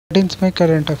13th May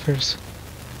current affairs.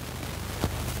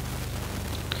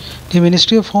 The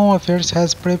Ministry of Home Affairs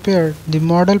has prepared the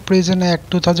Model Prison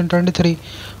Act 2023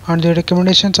 on the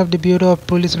recommendations of the Bureau of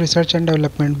Police Research and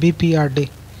Development (BPRD).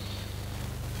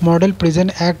 Model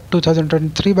Prison Act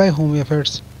 2023 by Home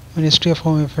Affairs. Ministry of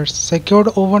Home Affairs. Secured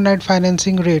Overnight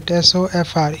Financing Rate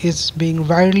 (SOFR) is being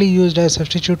widely used as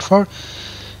substitute for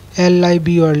LIB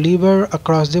or LIBOR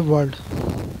across the world.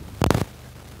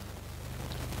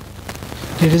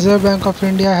 The Reserve Bank of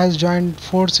India has joined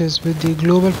forces with the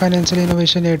Global Financial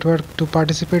Innovation Network to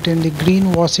participate in the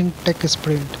Greenwashing Tech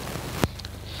Sprint.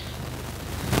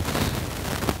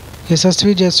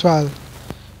 Yashasvi Jaiswal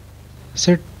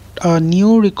set a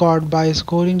new record by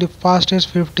scoring the fastest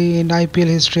 50 in IPL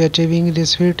history, achieving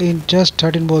this feat in just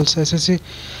 13 balls. Yashasvi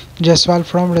Jaiswal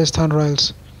from Rajasthan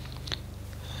Royals.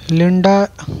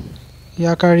 Linda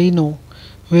Yaccarino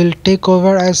will take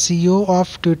over as CEO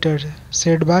of Twitter,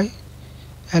 said by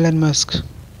Elon Musk.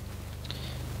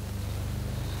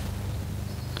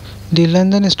 The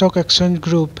London Stock Exchange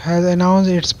Group has announced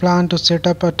its plan to set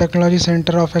up a technology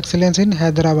center of excellence in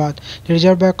Hyderabad. The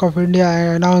Reserve Bank of India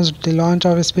announced the launch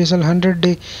of a special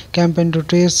 100-day campaign to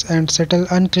trace and settle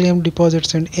unclaimed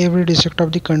deposits in every district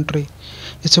of the country.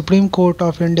 The Supreme Court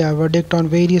of India verdict on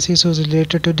various issues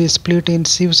related to the split in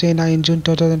Shiv Sena in June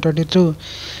 2022,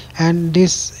 and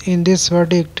in this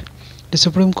verdict, the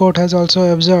Supreme Court has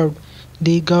also observed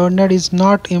the governor is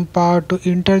not empowered to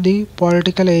enter the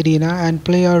political arena and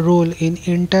play a role in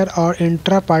inter or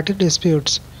intra-party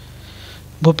disputes.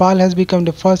 Bhopal has become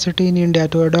the first city in India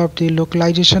to adopt the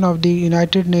localization of the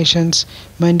United Nations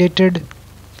mandated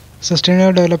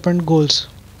Sustainable Development Goals.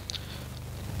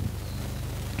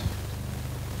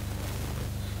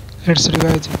 Let's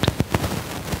revise it.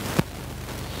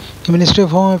 The Ministry of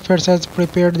Home Affairs has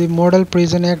prepared the Model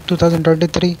Prison Act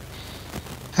 2023.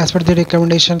 As per the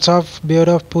recommendations of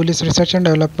Bureau of Police Research and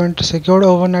Development, secured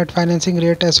overnight financing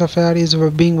rate (SOFR) is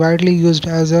being widely used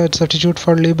as a substitute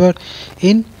for LIBOR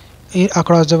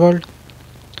across the world.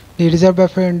 The Reserve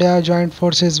Bank of India joined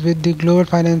forces with the Global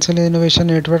Financial Innovation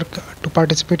Network to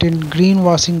participate in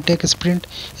Greenwashing Tech Sprint.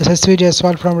 Yashasvi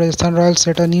Jaiswal from Rajasthan Royals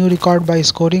set a new record by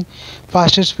scoring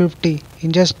fastest 50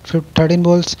 in just 13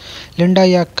 balls. Linda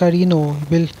Yaccarino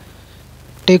will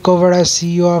take over as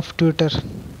CEO of Twitter.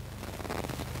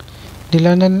 The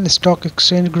London Stock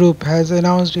Exchange Group has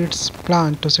announced its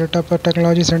plan to set up a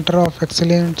technology center of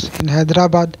excellence in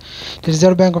Hyderabad. The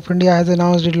Reserve Bank of India has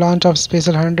announced the launch of a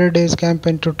special 100 days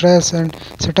campaign to trace and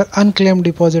settle unclaimed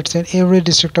deposits in every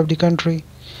district of the country.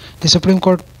 The Supreme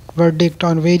Court verdict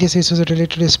on various issues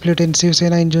related to the split in Shiv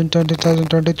Sena in June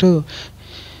 2022.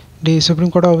 The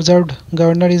Supreme Court observed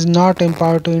governor is not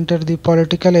empowered to enter the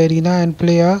political arena and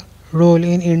play a role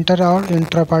in inter or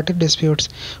intra-party disputes.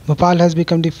 Bhopal has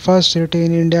become the first city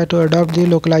in India to adopt the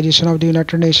localization of the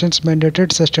United Nations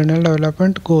mandated Sustainable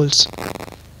Development Goals.